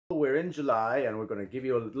We're in July and we're going to give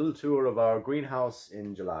you a little tour of our greenhouse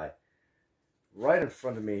in July. Right in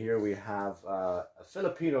front of me here we have a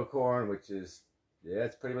Filipino corn, which is, yeah,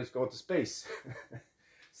 it's pretty much going to space.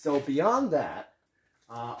 So beyond that,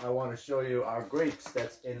 I want to show you our grapes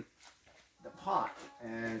that's in the pot,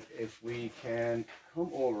 and if we can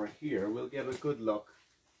come over here, we'll get a good look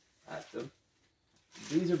at them.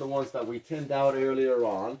 These are the ones that we thinned out earlier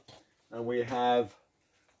on, and we have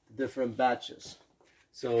different batches.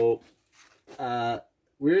 So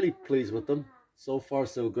really pleased with them. So far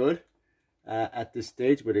so good. At this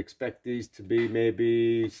stage we'd expect these to be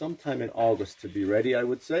maybe sometime in August to be ready, I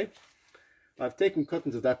would say. I've taken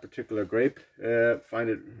cuttings of that particular grape. Find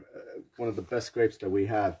it one of the best grapes that we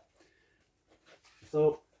have.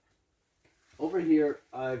 So over here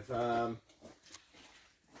I've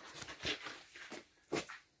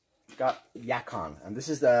got yacon, and this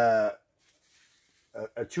is a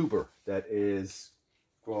tuber that is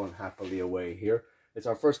growing happily away here. It's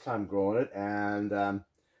our first time growing it, and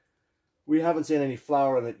we haven't seen any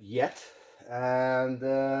flower in it yet, and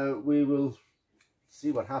we will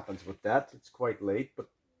see what happens with that. It's quite late, but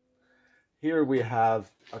here we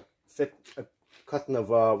have a cutting of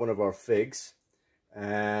one of our figs,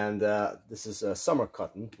 and this is a summer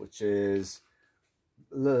cutting, which is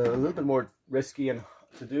a little bit more risky and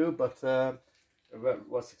to do, but it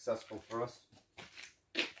was successful for us.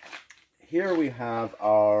 Here we have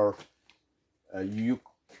our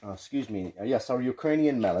our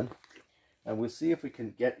Ukrainian melon, and we'll see if we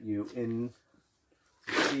can get you in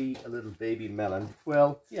to see a little baby melon.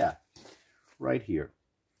 Well, yeah, right here.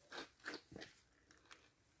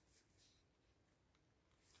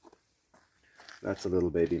 That's a little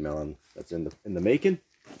baby melon that's in the making.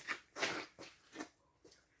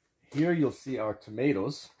 Here you'll see our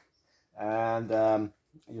tomatoes, and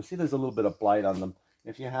you'll see there's a little bit of blight on them.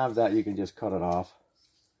 If you have that, you can just cut it off,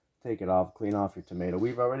 take it off, clean off your tomato.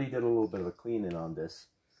 We've already did a little bit of a cleaning on this,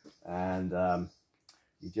 and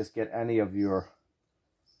you just get any of your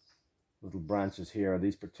little branches here,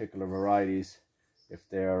 these particular varieties. If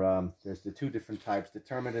they're there's the two different types,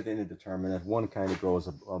 determinate and indeterminate. One kind of grows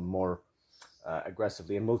more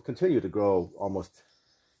aggressively and will continue to grow almost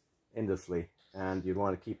endlessly, and you'd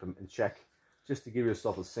want to keep them in check just to give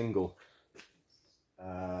yourself a single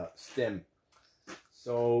stem.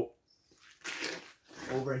 So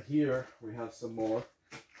over here we have some more.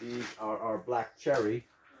 These are our black cherry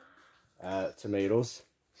tomatoes,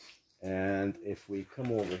 and if we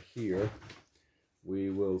come over here we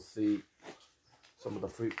will see some of the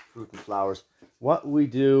fruit and flowers. What we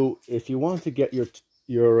do, if you want to get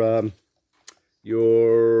your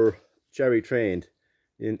cherry trained,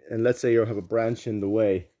 and let's say you have a branch in the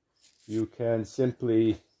way, you can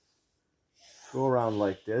simply go around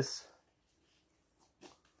like this.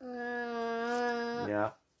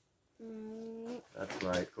 Yeah, that's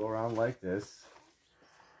right, go around like this.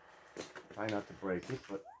 Try not to break it,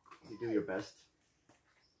 but you do your best.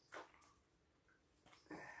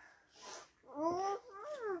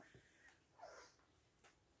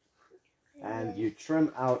 And you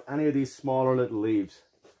trim out any of these smaller little leaves.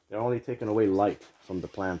 They're only taking away light from the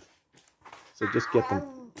plant. So just get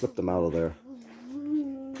them, flip them out of there.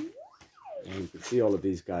 And you can see all of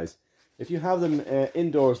these guys. If you have them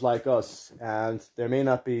indoors like us, and there may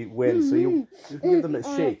not be wind, so you give them a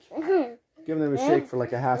shake. Give them a shake for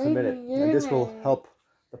like a half a minute, and this will help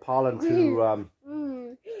the pollen to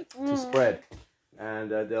spread,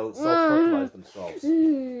 and they'll self-fertilize themselves.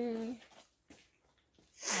 Trim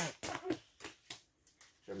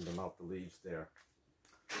them out the leaves there.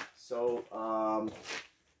 So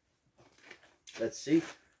let's see.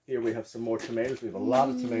 Here we have some more tomatoes. We have a lot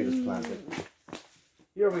of tomatoes planted.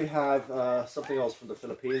 Here we have something else from the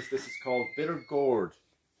Philippines. This is called bitter gourd,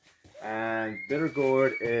 and bitter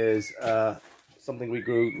gourd is something we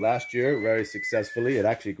grew last year very successfully. It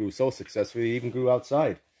actually grew so successfully, it even grew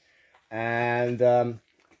outside. And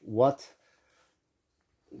we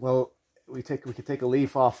could take a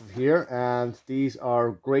leaf off of here, and these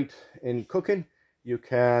are great in cooking. You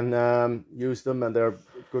can use them, and they're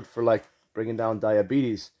good for like bringing down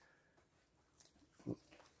diabetes.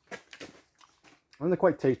 And they're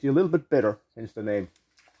quite tasty, a little bit bitter, hence the name.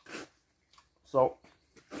 So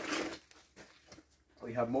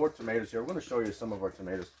we have more tomatoes here. We're going to show you some of our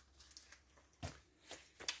tomatoes.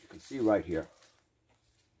 You can see right here.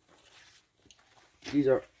 These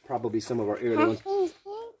are probably some of our early ones.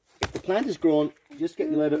 If the plant is growing, just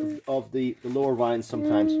get rid of the lower vines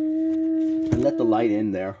sometimes, and let the light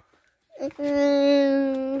in there.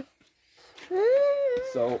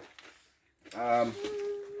 So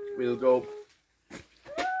we'll go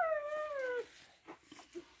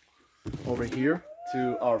over here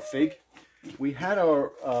to our fig. We had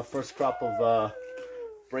our first crop of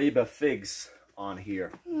Braba figs on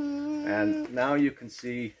here, and now you can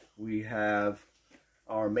see we have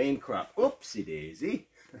our main crop. Oopsie daisy.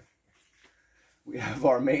 We have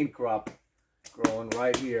our main crop growing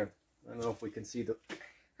right here. I don't know if we can see the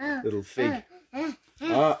little fig.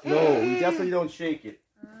 No, we definitely don't shake it.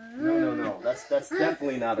 No. That's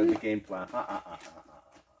definitely not in the game plan.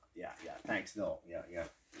 Yeah. Thanks. No. Yeah.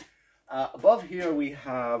 Above here we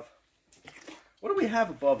have. What do we have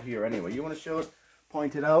above here anyway? You want to show it?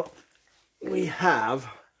 Point it out. We have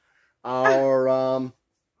our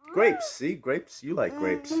grapes. See, grapes. You like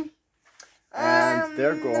grapes, and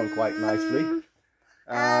they're growing quite nicely.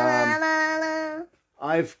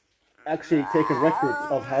 I've actually taken record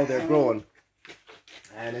of how they're growing,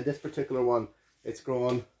 and in this particular one, it's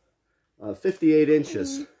grown 58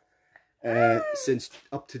 inches since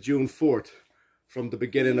up to June 4th, from the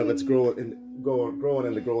beginning of its growing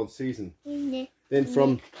in the growing season. Then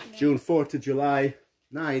from June 4th to July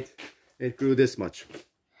 9th, it grew this much.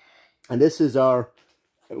 And this is our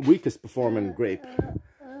weakest performing grape.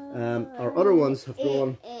 Our other ones have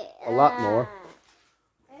grown a lot more.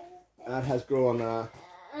 That has grown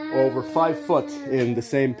over 5 foot in the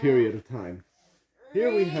same period of time.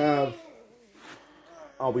 Here we have,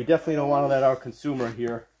 we definitely don't want to let our consumer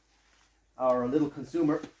here, our little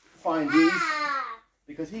consumer, find these,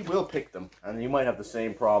 because he will pick them, and you might have the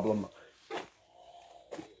same problem.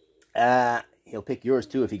 He'll pick yours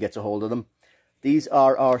too if he gets a hold of them. These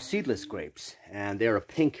are our seedless grapes, and they're a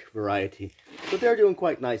pink variety, but they're doing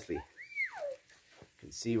quite nicely. You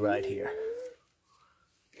can see right here.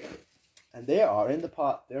 And they are in the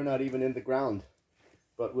pot. They're not even in the ground.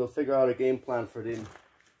 But we'll figure out a game plan for them,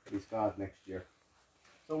 please God, next year.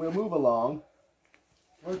 So we'll move along.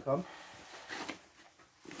 Welcome.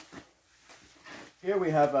 Here we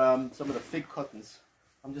have some of the fig cuttings.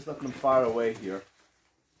 I'm just letting them fire away here.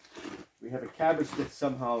 We have a cabbage that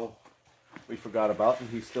somehow we forgot about, and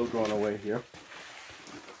he's still growing away here.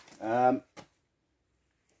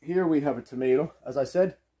 Here we have a tomato. As I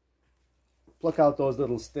said, pluck out those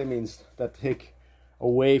little stemens that take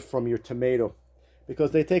away from your tomato,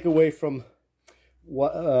 because they take away from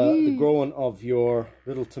what the growing of your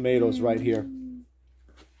little tomatoes right here.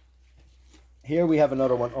 Here we have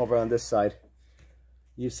another one over on this side.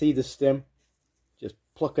 You see the stem? Just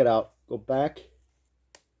pluck it out. Go back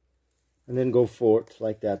and then go forth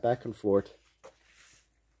like that, back and forth.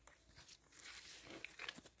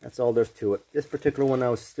 That's all there's to it. This particular one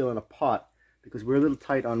now is still in a pot because we're a little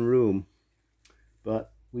tight on room.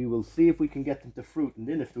 But we will see if we can get them to fruit, and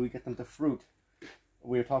then if we get them to fruit,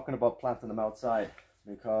 we're talking about planting them outside,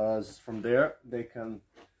 because from there they can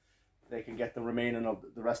get the remaining of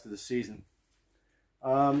the rest of the season.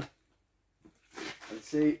 Let's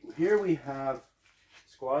see. Here we have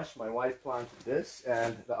squash. My wife planted this,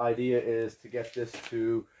 and the idea is to get this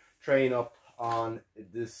to train up on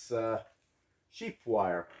this sheep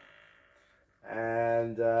wire,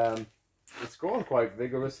 and it's growing quite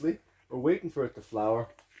vigorously. We're waiting for it to flower.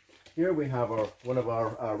 Here we have one of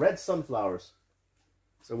our red sunflowers.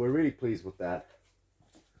 So we're really pleased with that.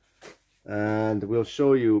 And we'll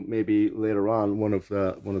show you maybe later on one of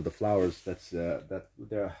the flowers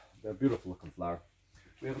they're a beautiful looking flower.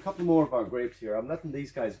 We have a couple more of our grapes here. I'm letting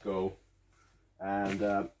these guys go, and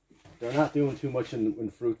they're not doing too much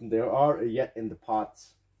in fruit, and they are yet in the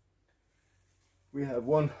pots. We have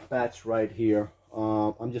one batch right here.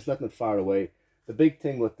 I'm just letting it fire away. The big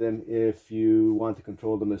thing with them, if you want to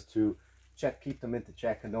control them, is to keep them into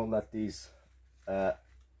check, and don't let these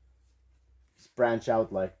branch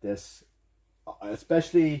out like this,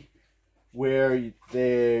 especially where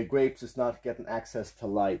the grapes is not getting access to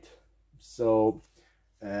light. So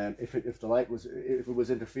if it was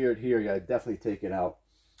interfered here, yeah, definitely take it out.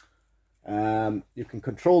 You can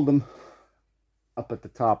control them up at the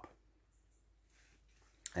top,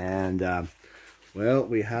 and well,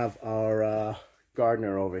 we have our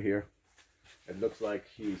gardener over here. It looks like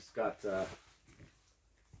he's got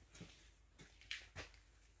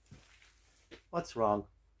what's wrong?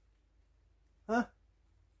 Huh?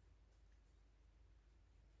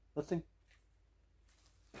 Nothing?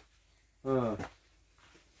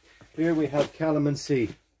 Here we have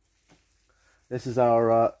calamansi. This is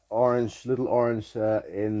our little orange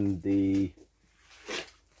in the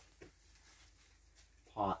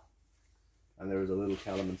pot, and there's a little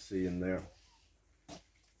calamansi in there.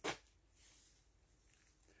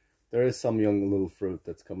 There is some young little fruit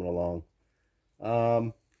that's coming along.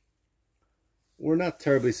 We're not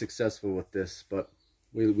terribly successful with this, but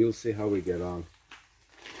we'll see how we get on.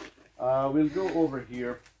 We'll go over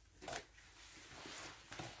here.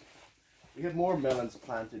 we have more melons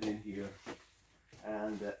planted in here.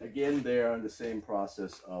 And again, they're in the same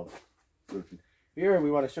process of fruiting. Here we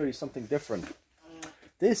want to show you something different.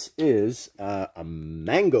 This is a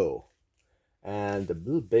mango, and the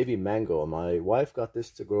little baby mango. My wife got this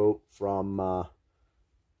to grow from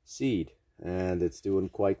seed, and it's doing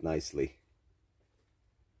quite nicely.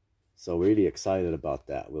 So really excited about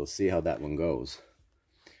that. We'll see how that one goes.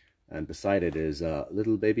 And beside it is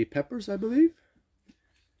little baby peppers, I believe.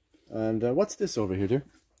 And what's this over here, dear?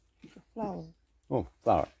 Flower. Oh,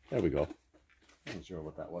 flower. There we go. I'm not sure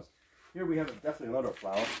what that was. Here we have definitely another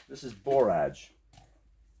flower. This is borage.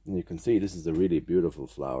 And you can see this is a really beautiful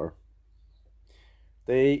flower.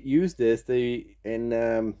 They use this in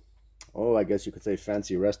oh, I guess you could say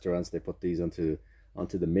fancy restaurants. They put these onto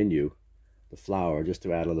the menu, the flower, just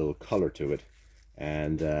to add a little color to it.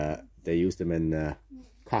 And they use them in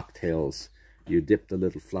cocktails. You dip the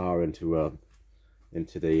little flower into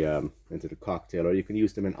the cocktail, or you can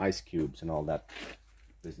use them in ice cubes and all that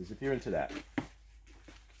business if you're into that.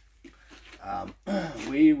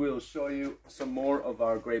 We will show you some more of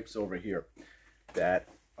our grapes over here that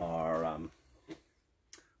are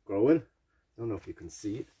growing. I don't know if you can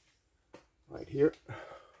see it right here.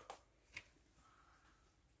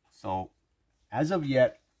 So as of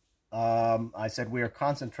yet, I said we are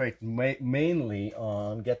concentrating mainly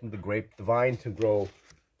on getting the vine to grow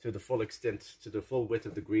to the full extent, to the full width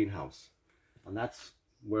of the greenhouse. And that's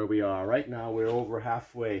where we are. Right now we're over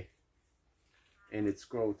halfway in its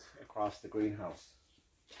growth across the greenhouse.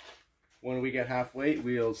 When we get halfway,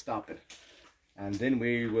 we'll stop it. And then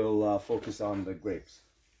we will focus on the grapes.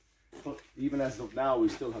 But even as of now, we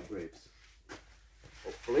still have grapes.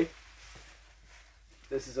 Hopefully.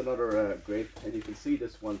 This is another grape, and you can see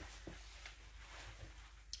this one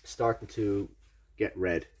starting to get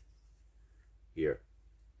red here.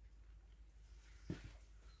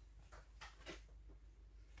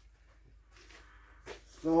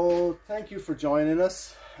 So thank you for joining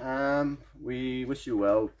us. We wish you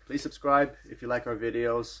well. Please subscribe if you like our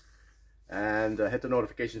videos, and hit the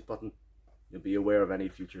notifications button. You'll be aware of any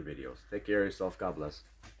future videos. Take care of yourself. God bless.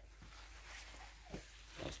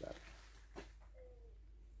 That's that.